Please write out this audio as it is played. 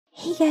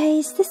Hey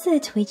guys, this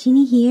is Toy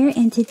Genie here,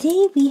 and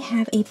today we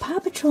have a Paw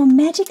Patrol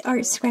Magic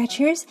Art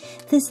Scratchers.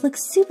 This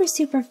looks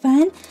super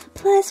fun,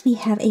 plus we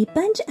have a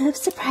bunch of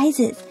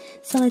surprises.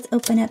 So let's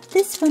open up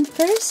this one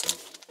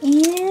first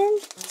and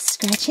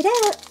scratch it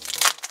out.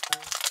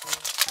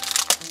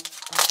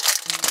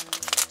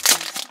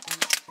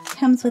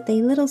 Comes with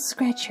a little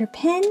scratcher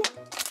pen.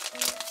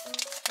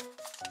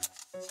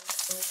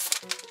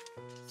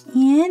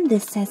 And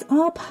this says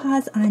all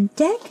paws on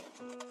deck.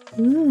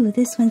 Ooh,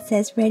 this one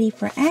says ready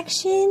for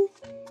action.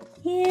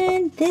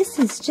 And this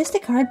is just a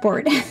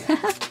cardboard.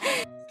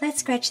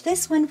 Let's scratch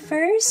this one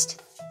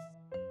first.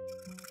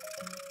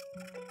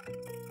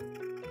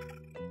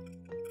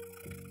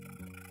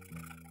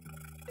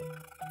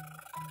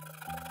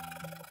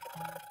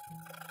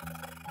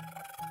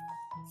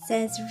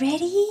 Says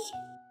ready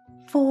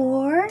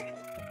for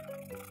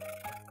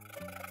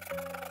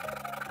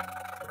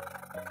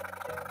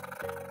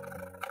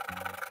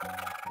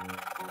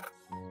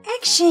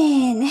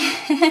action.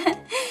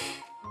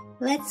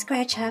 Let's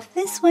scratch off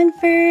this one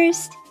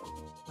first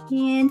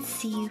and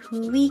see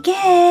who we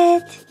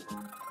get.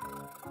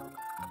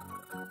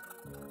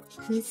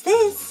 Who's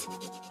this?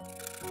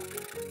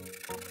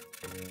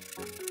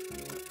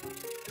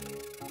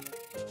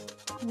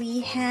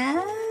 We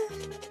have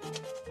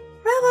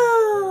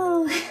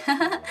Rubble.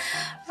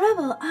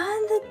 Rubble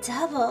on the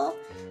double.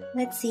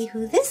 Let's see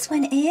who this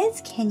one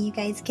is. Can you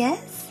guys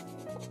guess?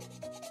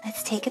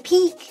 Let's take a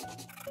peek.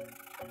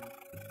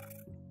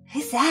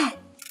 Who's that?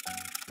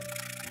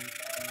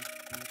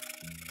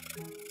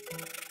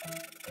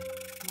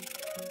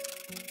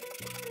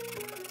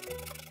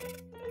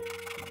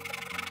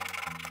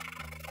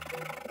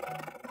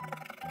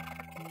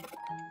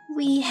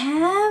 We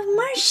have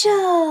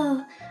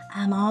Marshall.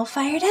 I'm all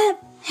fired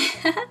up.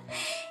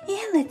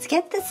 And let's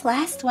get this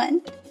last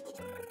one.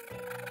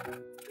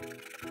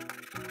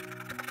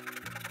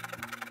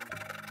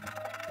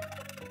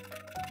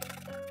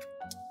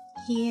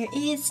 Here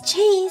is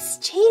Chase.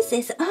 Chase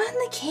is on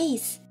the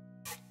case.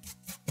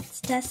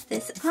 Let's dust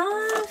this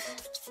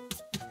off.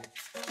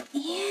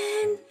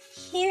 And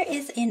here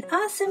is an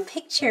awesome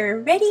picture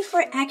ready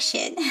for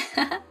action.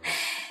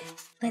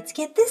 Let's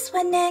get this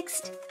one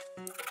next.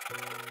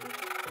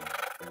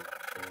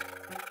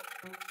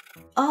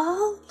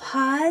 All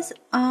paws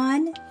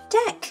on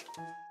deck.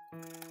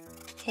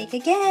 Take a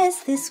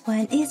guess. This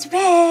one is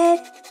red.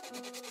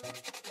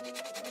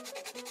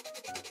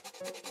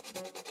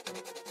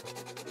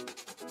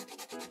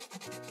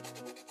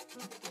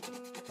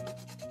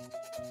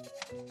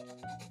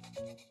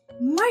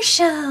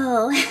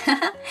 Marshall.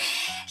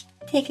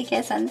 Take a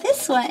guess on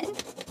this one.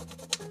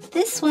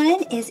 This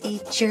one is a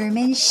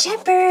German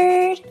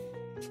Shepherd.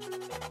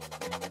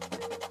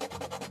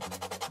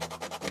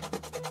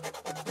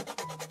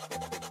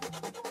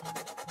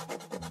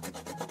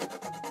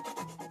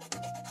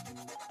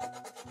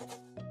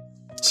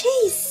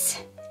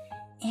 Chase.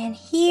 And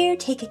here,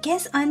 take a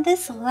guess on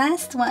this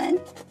last one.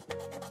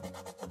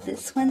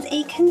 This one's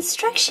a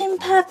construction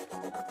pup.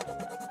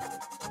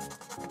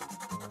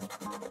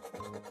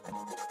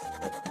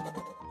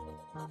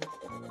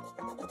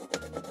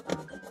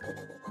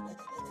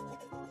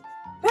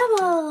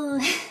 Rubble.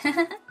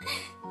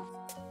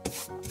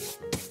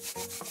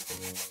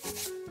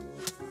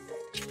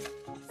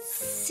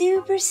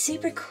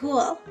 Super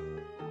cool.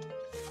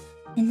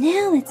 And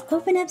now let's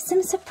open up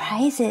some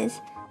surprises.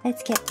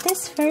 Let's get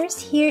this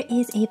first. Here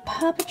is a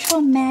Paw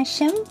Patrol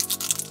Mashem.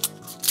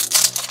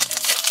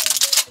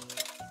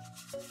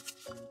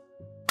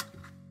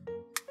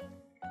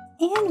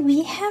 And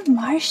we have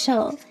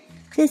Marshall.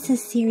 This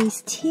is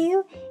Series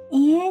 2,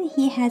 and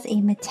he has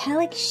a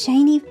metallic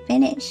shiny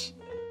finish.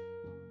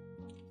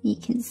 You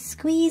can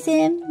squeeze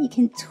him, you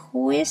can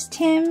twist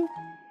him.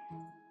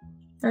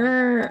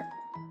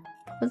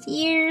 Those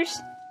ears.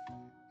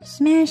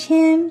 Smash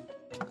him.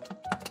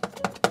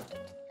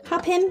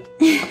 Pop him.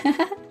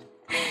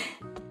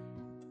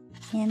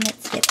 And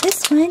let's get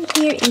this one.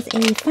 Here is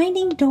a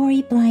Finding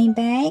Dory blind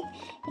bag.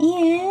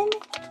 And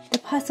the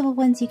possible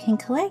ones you can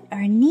collect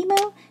are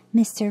Nemo,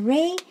 Mr.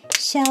 Ray,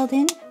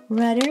 Sheldon,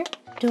 Ryder,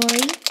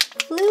 Dory,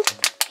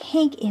 Floop,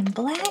 Hank in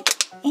Black,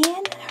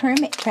 and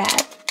Hermit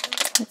Crab.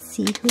 Let's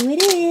see who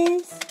it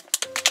is.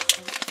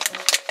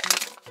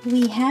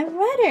 We have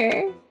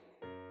Ryder.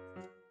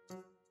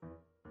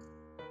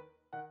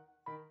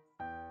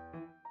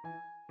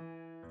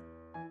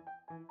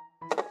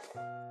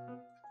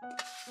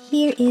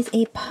 Here is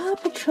a Paw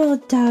Patrol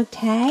dog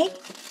tag.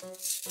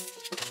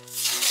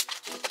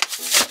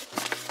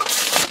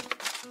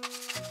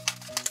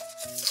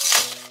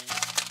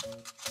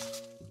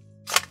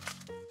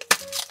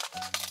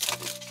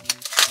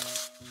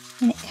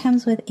 And it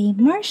comes with a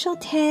Marshall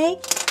tag,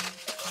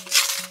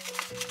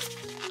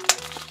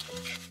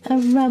 a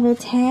Rubble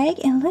tag,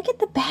 and look at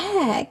the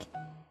bag.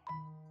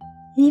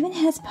 It even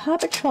has Paw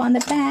Patrol on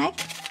the back.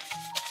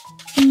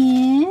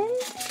 And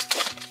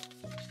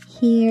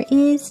here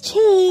is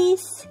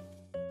Chase.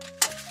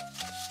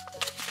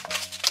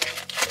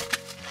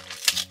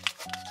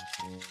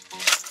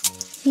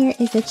 Here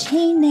is a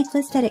chain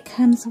necklace that it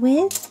comes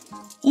with,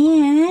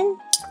 and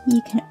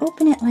You can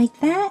open it like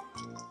that.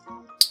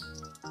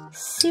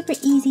 Super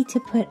easy to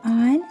put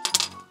on.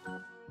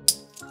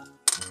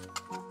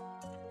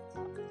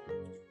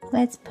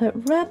 Let's put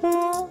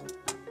Rubble,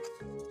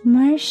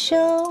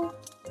 Marshall,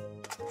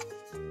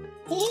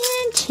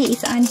 and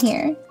Chase on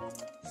here.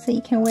 So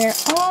you can wear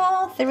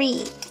all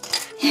three.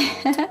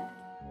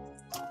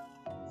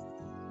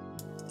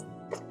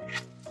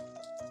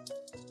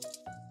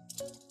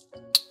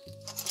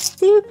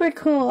 Super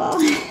cool.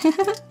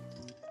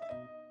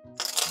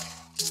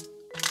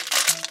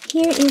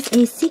 Here is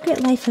a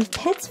Secret Life of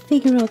Pets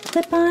Figaro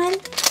clip-on.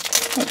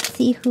 Let's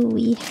see who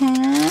we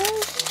have.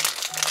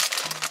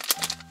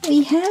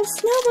 We have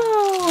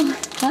Snowball.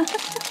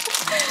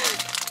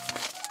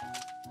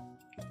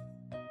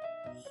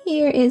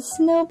 Here is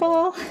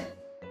Snowball.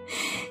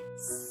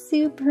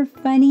 Super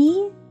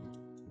funny.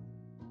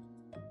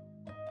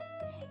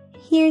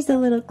 Here's a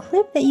little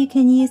clip that you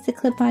can use to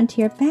clip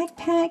onto your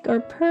backpack or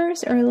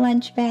purse or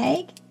lunch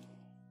bag.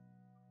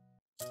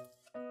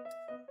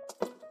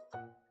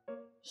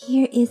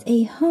 Here is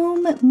a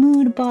home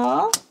mood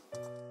ball.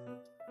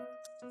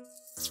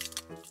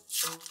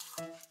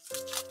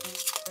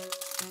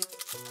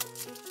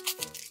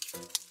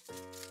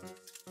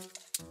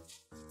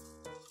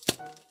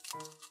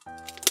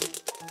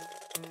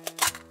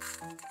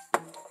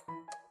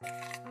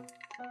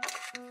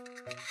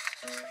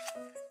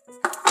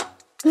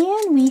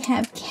 And we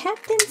have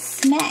Captain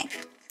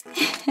Smack.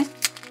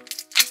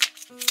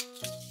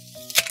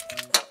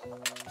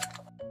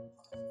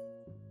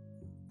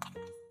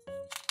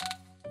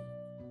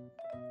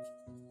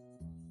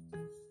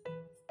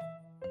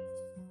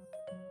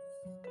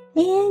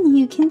 And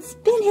you can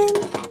spin him.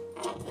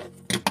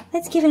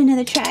 Let's give it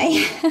another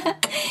try.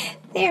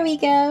 There we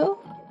go.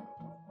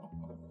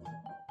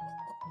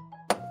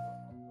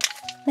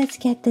 Let's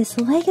get this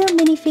Lego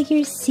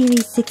minifigures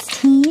Series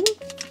 16.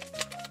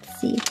 Let's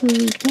see who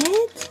we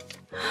get.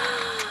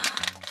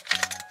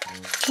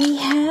 We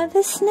have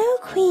the Snow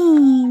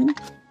Queen.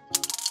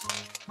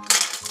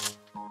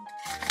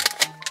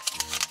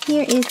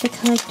 Here is the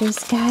collector's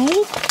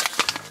guide.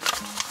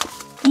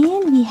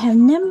 And we have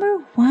number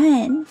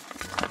 1.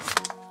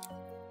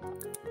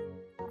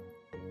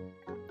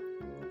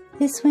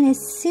 This one is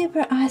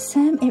super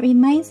awesome. It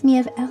reminds me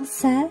of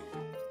Elsa.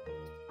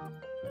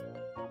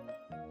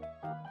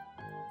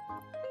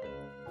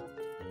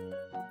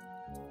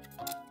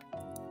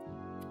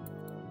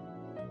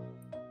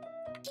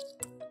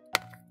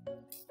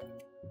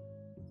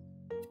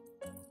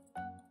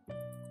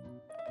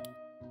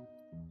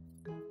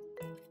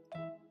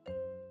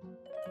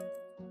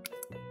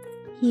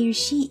 Here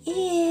she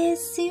is,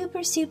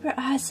 super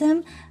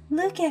awesome.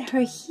 Look at her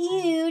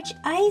huge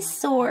ice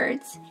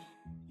swords.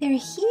 They're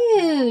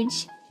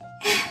huge.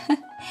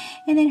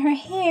 And then her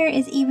hair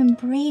is even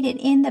braided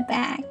in the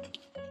back.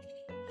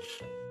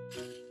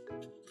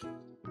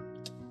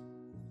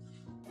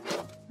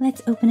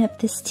 Let's open up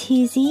this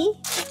Twozie.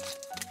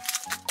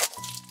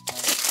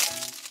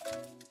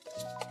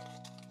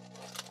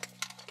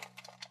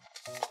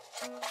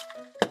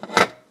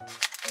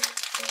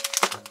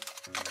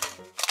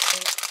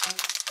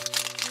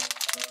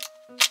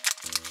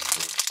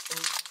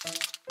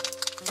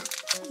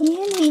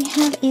 And we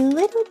have a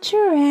little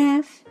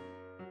giraffe.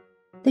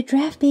 The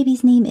giraffe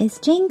baby's name is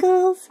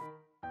Jingles.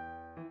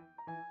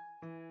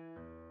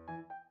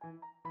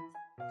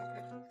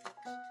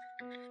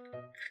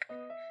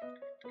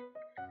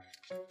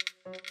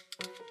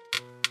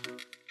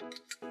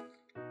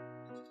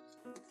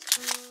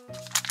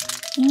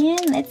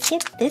 And let's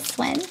get this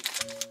one.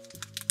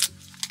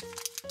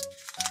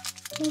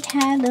 We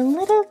have the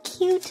little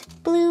cute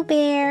blue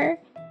bear.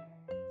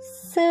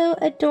 So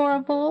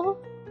adorable.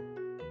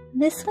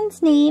 This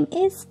one's name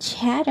is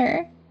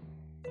Chatter.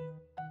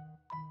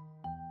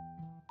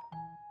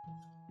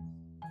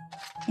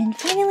 And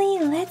finally,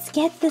 let's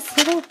get this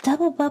little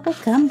double bubble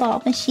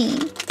gumball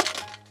machine.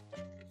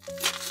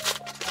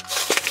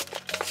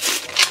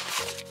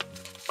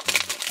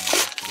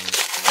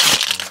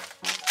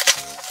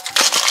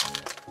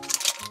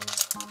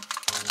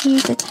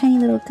 Here's a tiny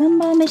little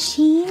gumball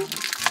machine.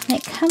 And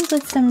it comes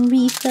with some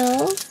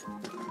refills.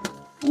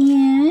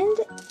 And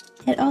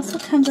it also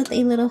comes with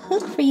a little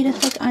hook for you to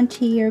hook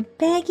onto your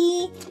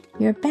baggie,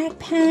 your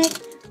backpack,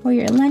 or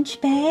your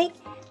lunch bag.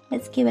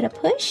 Let's give it a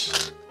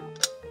push.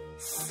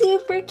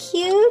 Super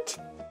cute.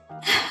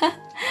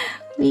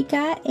 We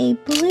got a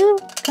blue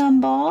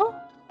gumball.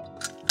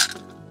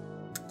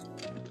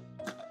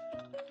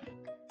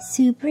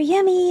 Super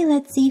yummy.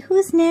 Let's see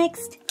who's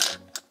next.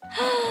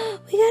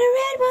 We got a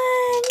red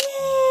one.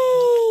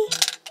 Yay!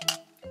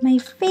 My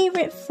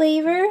favorite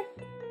flavor.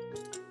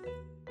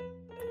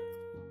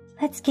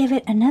 Let's give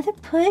it another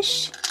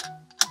push.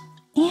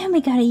 And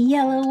we got a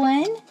yellow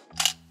one.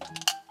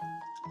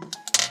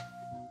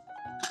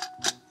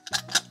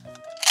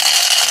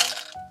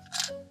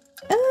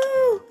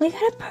 Ooh, we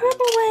got a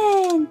purple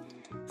one.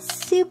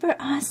 Super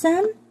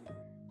awesome.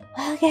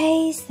 Well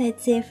guys,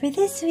 that's it for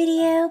this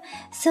video.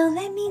 So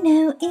let me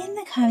know in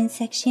the comment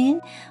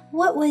section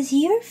what was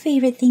your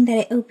favorite thing that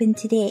I opened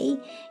today.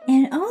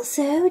 And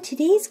also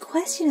today's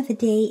question of the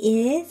day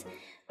is,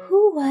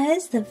 who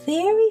was the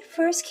very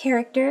first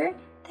character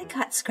that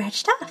got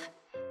scratched off?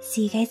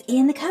 See you guys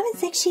in the comment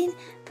section.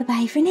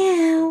 Bye-bye for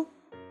now.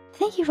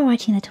 Thank you for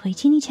watching the Toy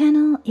Genie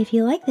channel. If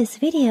you like this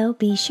video,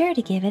 be sure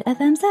to give it a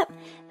thumbs up.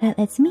 That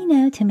lets me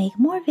know to make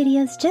more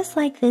videos just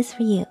like this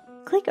for you.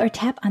 Click or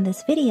tap on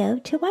this video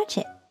to watch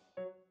it.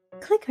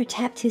 Click or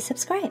tap to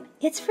subscribe.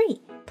 It's free.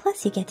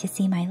 Plus you get to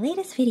see my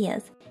latest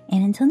videos.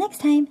 And until next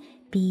time,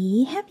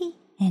 be happy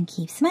and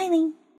keep smiling.